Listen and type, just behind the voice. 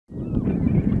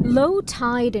Low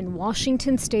tide in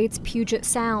Washington state's Puget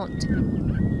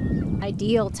Sound.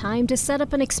 Ideal time to set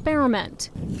up an experiment.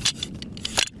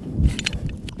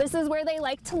 This is where they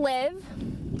like to live.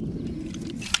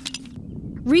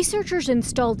 Researchers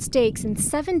installed stakes in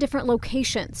 7 different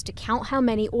locations to count how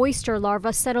many oyster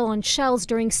larvae settle on shells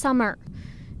during summer.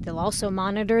 They'll also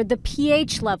monitor the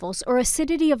pH levels or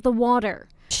acidity of the water.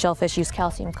 Shellfish use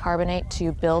calcium carbonate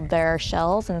to build their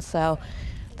shells, and so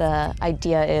the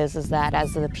idea is that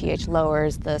as the pH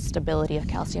lowers, the stability of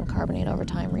calcium carbonate over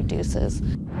time reduces.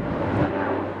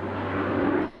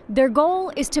 Their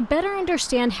goal is to better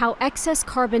understand how excess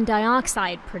carbon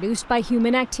dioxide produced by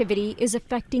human activity is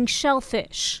affecting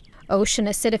shellfish. Ocean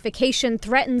acidification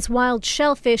threatens wild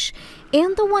shellfish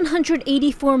and the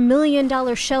 $184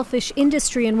 million shellfish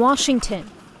industry in Washington.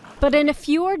 But in a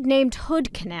fjord named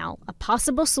Hood Canal, a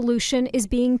possible solution is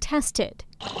being tested.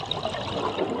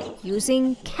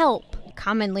 Using kelp.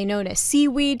 Commonly known as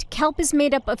seaweed, kelp is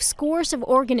made up of scores of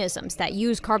organisms that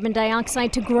use carbon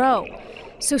dioxide to grow.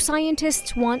 So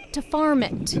scientists want to farm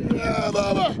it. Yeah,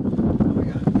 Bubba.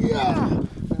 Yeah.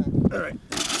 All right.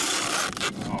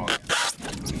 Oh,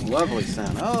 lovely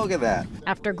sound. Oh, look at that.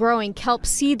 After growing kelp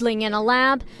seedling in a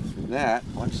lab,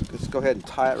 Let's go ahead and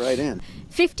tie it right in.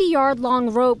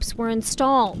 50-yard-long ropes were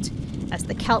installed. As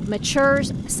the kelp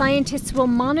matures, scientists will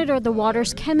monitor the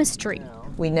water's chemistry.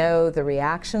 We know the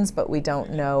reactions, but we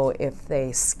don't know if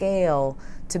they scale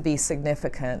to be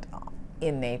significant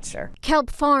in nature. Kelp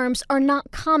farms are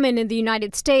not common in the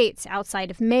United States outside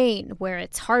of Maine, where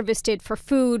it's harvested for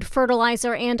food,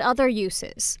 fertilizer, and other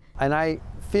uses. And I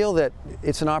feel that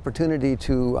it's an opportunity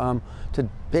to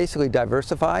basically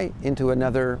diversify into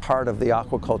another part of the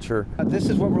aquaculture. This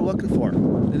is what we're looking for.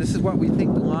 And this is what we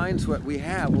think the lines, what we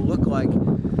have, will look like,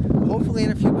 hopefully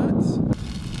in a few months.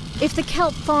 If the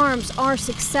kelp farms are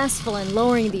successful in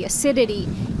lowering the acidity,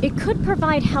 it could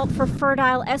provide help for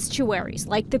fertile estuaries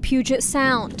like the Puget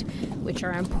Sound, which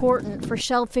are important for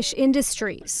shellfish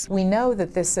industries. We know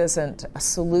that this isn't a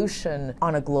solution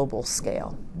on a global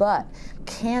scale, but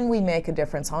can we make a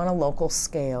difference on a local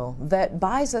scale that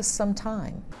buys us some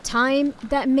time? Time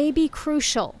that may be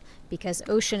crucial because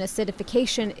ocean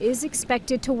acidification is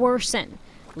expected to worsen,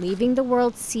 leaving the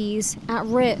world's seas at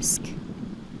risk.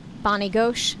 Bonnie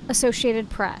Ghosh, Associated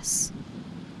Press.